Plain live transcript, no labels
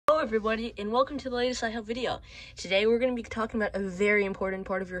everybody, and welcome to the latest iHelp video. Today we're going to be talking about a very important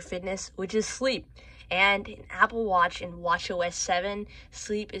part of your fitness, which is sleep. And in Apple Watch and watchOS 7,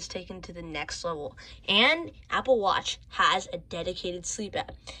 sleep is taken to the next level. And Apple Watch has a dedicated sleep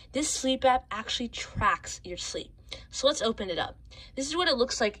app. This sleep app actually tracks your sleep. So let's open it up. This is what it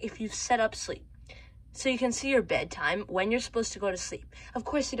looks like if you've set up sleep. So you can see your bedtime, when you're supposed to go to sleep. Of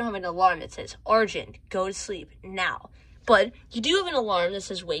course, you don't have an alarm that says, "Urgent, go to sleep now." But you do have an alarm that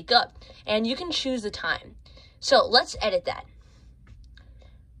says wake up, and you can choose the time. So let's edit that.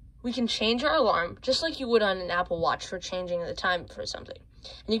 We can change our alarm just like you would on an Apple Watch for changing the time for something.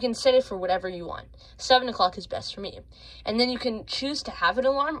 And you can set it for whatever you want. 7 o'clock is best for me. And then you can choose to have an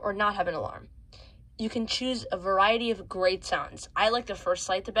alarm or not have an alarm. You can choose a variety of great sounds. I like the first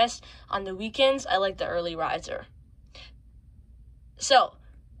light the best. On the weekends, I like the early riser. So,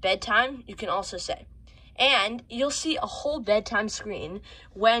 bedtime, you can also set. And you'll see a whole bedtime screen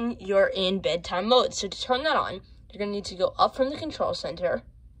when you're in bedtime mode. So to turn that on, you're going to need to go up from the control center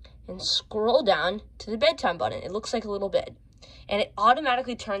and scroll down to the bedtime button. It looks like a little bed. And it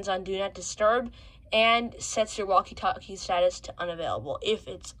automatically turns on Do Not Disturb and sets your walkie-talkie status to unavailable if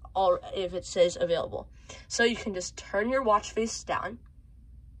it says available. So you can just turn your watch face down,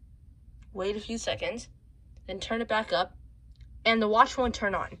 wait a few seconds, then turn it back up, and the watch won't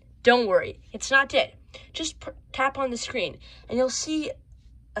turn on. Don't worry, it's not dead. Just tap on the screen, and you'll see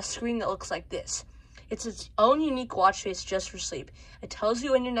a screen that looks like this. It's its own unique watch face just for sleep. It tells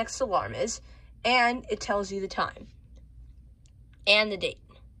you when your next alarm is, and it tells you the time and the date.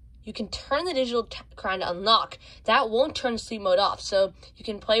 You can turn the digital crown to unlock. That won't turn sleep mode off, so you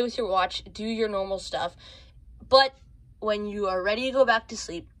can play with your watch, do your normal stuff, but when you are ready to go back to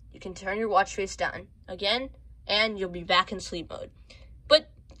sleep, you can turn your watch face down again, and you'll be back in sleep mode. But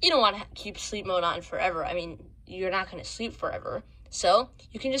you don't want to keep sleep mode on forever. I mean, you're not going to sleep forever. So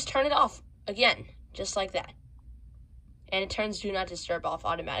you can just turn it off again, just like that. And it turns Do Not Disturb off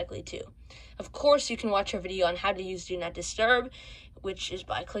automatically too. Of course, you can watch our video on how to use Do Not Disturb, which is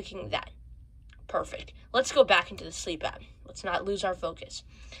by clicking that. Perfect. Let's go back into the sleep app. Let's not lose our focus.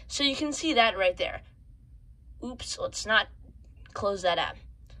 So you can see that right there. Oops, let's not close that app.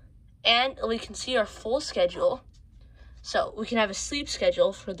 And we can see our full schedule. So we can have a sleep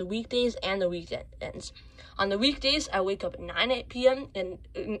schedule for the weekdays and the weekends. On the weekdays, I wake up at 9 p.m. and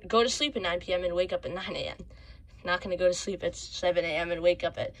go to sleep at 9 p.m. and wake up at 9 a.m. Not going to go to sleep at 7 a.m. and wake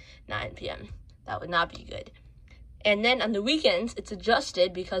up at 9 p.m. That would not be good. And then on the weekends, it's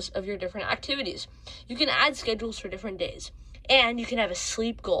adjusted because of your different activities. You can add schedules for different days. And you can have a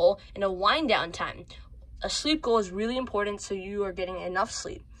sleep goal and a wind down time. A sleep goal is really important so you are getting enough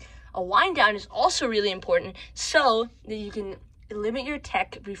sleep. A wind down is also really important so that you can limit your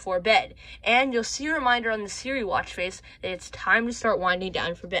tech before bed. And you'll see a reminder on the Siri watch face that it's time to start winding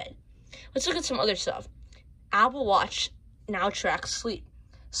down for bed. Let's look at some other stuff. Apple Watch now tracks sleep.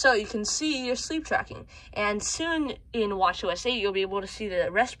 So you can see your sleep tracking. And soon in watchOS 8, you'll be able to see the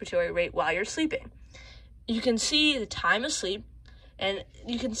respiratory rate while you're sleeping. You can see the time of sleep, and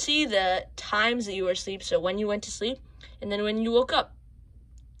you can see the times that you were asleep, so when you went to sleep, and then when you woke up.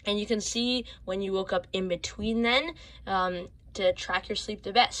 And you can see when you woke up in between then to track your sleep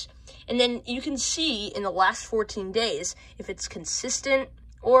the best. And then you can see in the last 14 days if it's consistent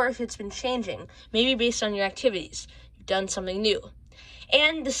or if it's been changing, maybe based on your activities. You've done something new.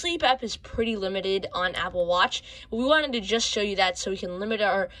 And the sleep app is pretty limited on Apple Watch. We wanted to just show you that so we can limit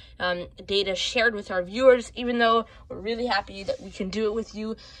our data shared with our viewers, even though we're really happy that we can do it with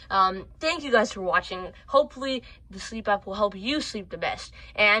you. Thank you guys for watching. Hopefully, the sleep app will help you sleep the best.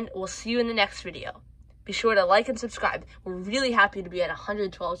 And we'll see you in the next video. Be sure to like and subscribe. We're really happy to be at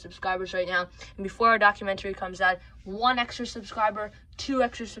 112 subscribers right now. And before our documentary comes out, 1 extra subscriber, 2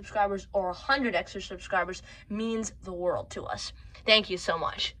 extra subscribers, or 100 extra subscribers means the world to us. Thank you so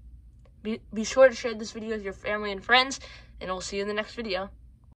much. Be sure to share this video with your family and friends, and we'll see you in the next video.